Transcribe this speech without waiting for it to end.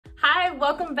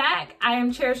welcome back. I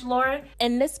am Cherish-Laura.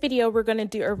 In this video, we're going to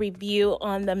do a review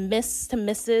on the Miss to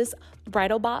Mrs.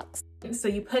 bridal box. So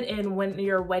you put in when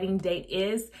your wedding date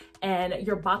is, and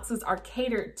your boxes are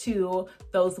catered to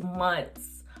those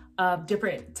months of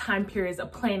different time periods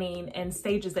of planning and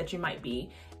stages that you might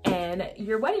be in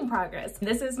your wedding progress.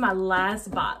 This is my last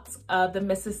box of the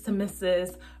Mrs. to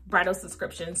Mrs. bridal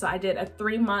subscription. So I did a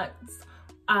 3 months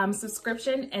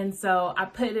subscription, and so I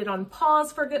put it on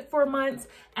pause for a good 4 months,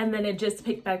 and then it just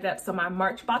picked back up. So my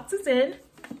March box is in.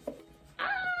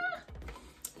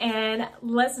 And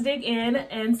let's dig in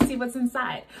and see what's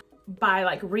inside. By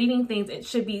like reading things, it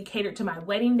should be catered to my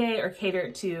wedding day or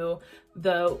catered to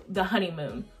the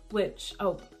honeymoon, which,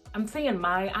 oh, I'm saying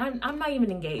I'm not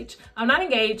even engaged. I'm not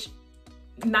engaged,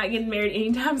 not getting married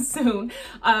anytime soon.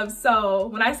 So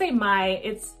when I say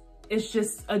it's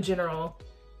just a general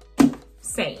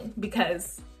saying,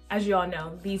 because as you all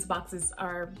know, these boxes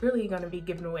are really gonna be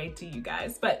given away to you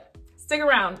guys, but stick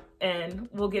around and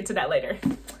we'll get to that later.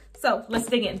 So let's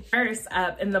dig in. First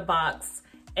up in the box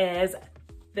is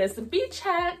this beach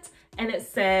hat, and it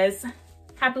says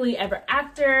happily ever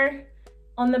after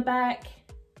on the back.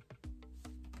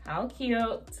 How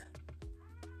cute.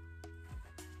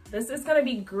 This is gonna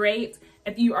be great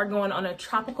if you are going on a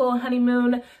tropical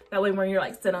honeymoon. That way when you're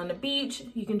like sitting on the beach,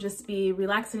 you can just be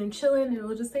relaxing and chilling, and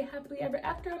it'll just say happily ever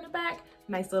after on the back.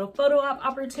 Nice little photo op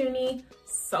opportunity,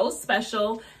 so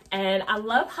special. And I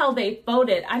love how they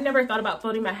folded. I never thought about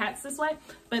folding my hats this way,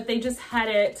 but they just had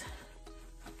it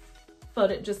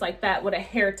folded just like that with a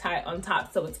hair tie on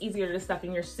top, so it's easier to stuff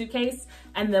in your suitcase.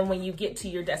 And then when you get to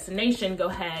your destination, go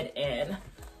ahead and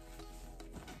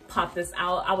pop this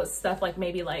out. I would stuff like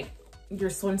maybe like your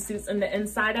swimsuits in the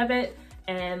inside of it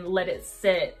and let it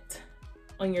sit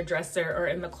on your dresser or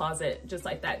in the closet just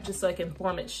like that, just so it can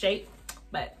form its shape.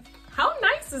 But how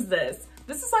nice is this?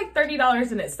 This is like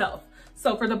 $30 in itself.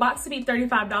 So for the box to be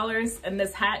 $35 and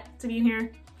this hat to be in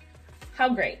here, how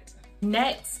great.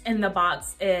 Next in the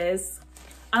box is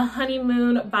a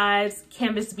honeymoon vibes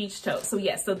canvas beach tote. So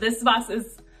yes, so this box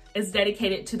is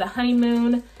dedicated to the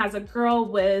honeymoon. Has a girl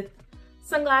with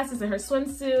sunglasses in her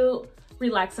swimsuit,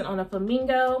 relaxing on a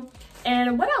flamingo.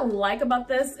 And what I like about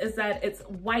this is that it's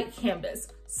white canvas.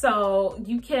 So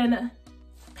you can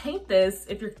paint this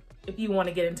if you want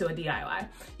to get into a DIY.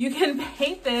 You can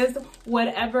paint this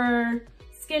whatever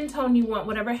skin tone you want,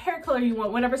 whatever hair color you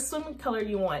want, whatever swim color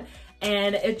you want.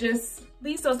 And it just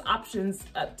leaves those options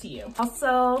up to you.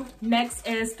 Also, next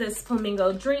is this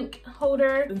flamingo drink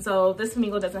holder. And so this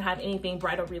flamingo doesn't have anything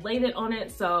bridal related on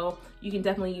it, so you can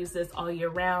definitely use this all year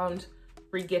round.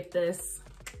 Re-gift this.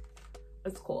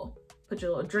 It's cool. Put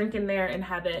your little drink in there and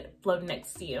have it float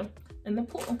next to you in the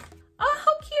pool. Oh,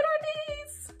 how cute are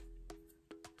these?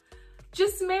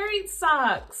 Just Married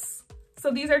socks.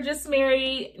 So these are Just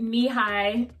Married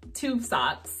knee-high tube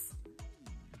socks.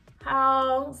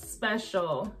 How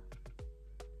special.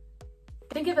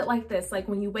 Think of it like this, like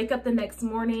when you wake up the next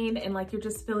morning and like you're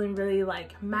just feeling really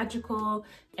like magical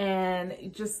and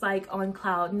just like on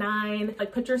cloud 9,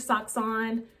 like put your socks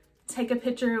on, take a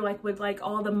picture like with like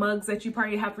all the mugs that you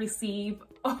probably have received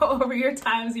over your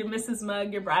times, your Mrs.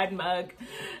 mug, your bride mug,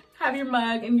 have your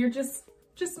mug, and you're just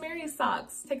Married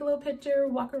socks. Take a little picture,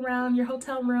 walk around your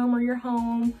hotel room or your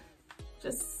home,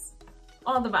 just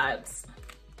all the vibes.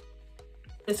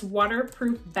 This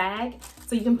waterproof bag,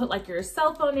 so you can put like your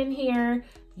cell phone in here,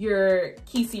 your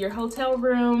keys to your hotel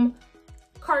room,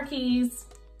 car keys,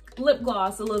 lip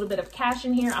gloss, a little bit of cash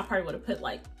in here. I probably would have put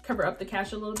like, cover up the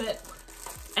cash a little bit.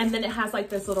 And then it has like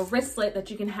this little wristlet that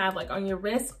you can have like on your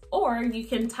wrist, or you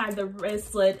can tie the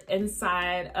wristlet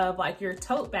inside of like your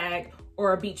tote bag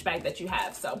or a beach bag that you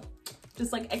have. So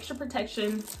just like extra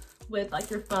protection with like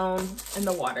your phone in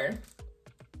the water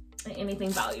and anything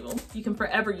valuable. You can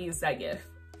forever use that gift.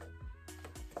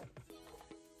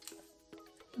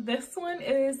 This one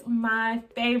is my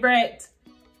favorite.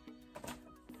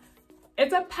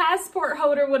 It's a passport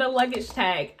holder with a luggage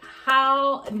tag.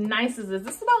 How nice is this?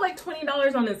 This is about like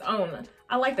 $20 on its own.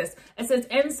 I like this. It says,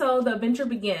 "And so the adventure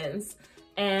begins."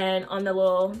 And on the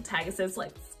little tag, it says,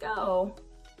 "Let's go."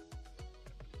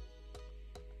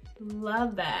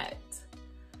 Love that.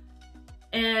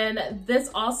 And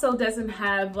this also doesn't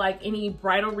have like any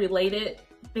bridal related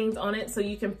things on it, so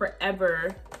you can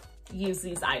forever use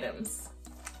these items.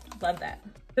 Love that.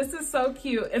 This is so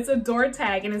cute. It's a door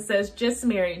tag and it says, "Just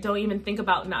Married, don't even think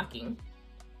about knocking."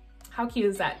 How cute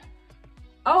is that?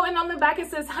 Oh, and on the back it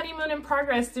says, "Honeymoon in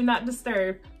progress, do not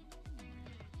disturb."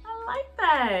 I like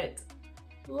that.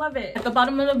 Love it. At the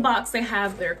bottom of the box, they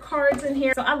have their cards in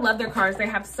here. So I love their cards. They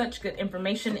have such good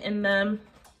information in them.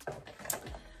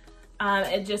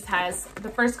 It just has, the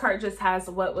first card just has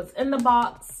what was in the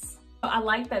box. I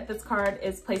like that this card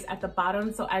is placed at the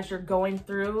bottom, so as you're going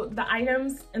through the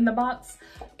items in the box,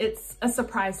 it's a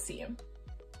surprise to you.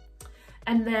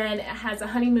 And then it has a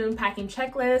honeymoon packing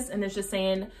checklist, and it's just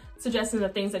saying, suggesting the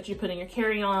things that you put in your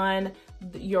carry-on,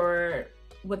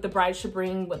 what the bride should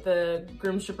bring, what the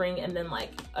groom should bring, and then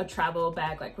like a travel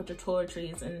bag, like with your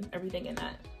toiletries and everything in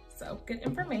that. So good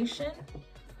information.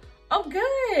 Oh,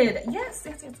 good. Yes,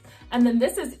 yes, yes. And then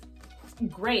this is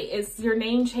great. It's your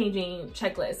name changing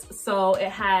checklist. So it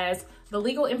has the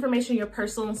legal information, your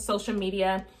personal, social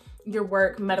media, your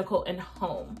work, medical, and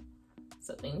home.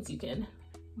 So things you can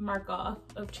mark off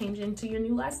of changing to your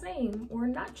new last name or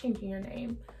not changing your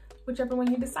name, whichever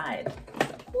one you decide.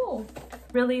 Cool.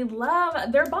 Really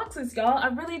love their boxes, y'all. I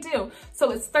really do.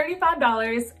 So it's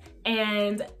 $35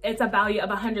 and it's a value of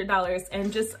 $100,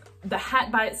 and just the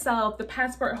hat by itself, the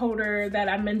passport holder that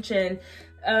I mentioned,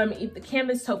 the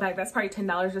canvas tote bag, that's probably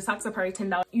 $10. The socks are probably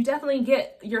 $10. You definitely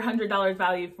get your $100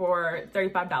 value for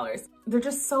 $35. They're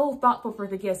just so thoughtful for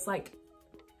the gifts, like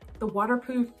the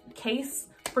waterproof case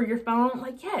for your phone.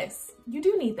 Like, yes, you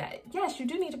do need that. Yes, you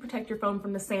do need to protect your phone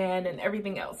from the sand and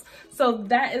everything else. So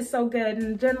that is so good.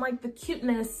 And then like the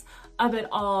cuteness of it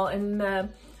all, and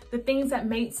the things that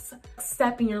makes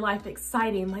step in your life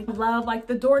exciting. Like, I love like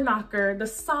the door knocker, the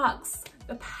socks,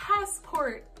 the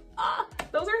passport.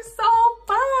 Those are so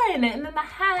fun. And then the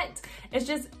hat, it's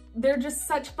just, they're just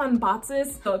such fun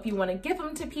boxes. So if you want to give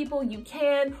them to people, you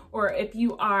can, or if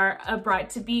you are a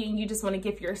bride-to-be and you just want to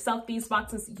gift yourself these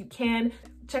boxes, you can.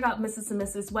 Check out Mrs. and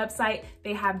Mrs. website.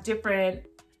 They have different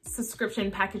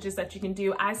subscription packages that you can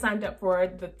do. I signed up for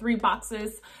the 3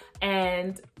 boxes,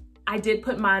 and I did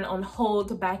put mine on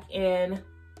hold back in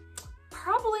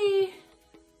probably,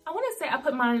 I want to say I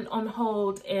put mine on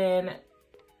hold in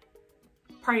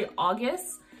probably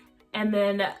August, and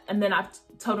then I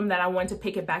told them that I wanted to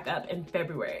pick it back up in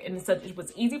February. And so it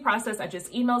was easy process. I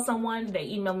just emailed someone, they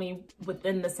emailed me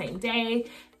within the same day,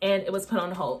 and it was put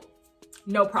on hold,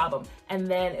 no problem. And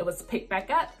then it was picked back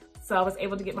up, so I was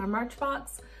able to get my merch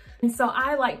box. And so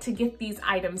I like to gift these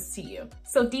items to you.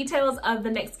 So details of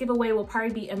the next giveaway will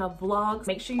probably be in a vlog.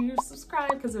 Make sure you subscribe,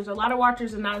 because there's a lot of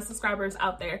watchers and non-subscribers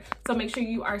out there. So make sure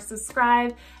you are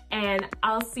subscribed, and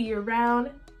I'll see you around.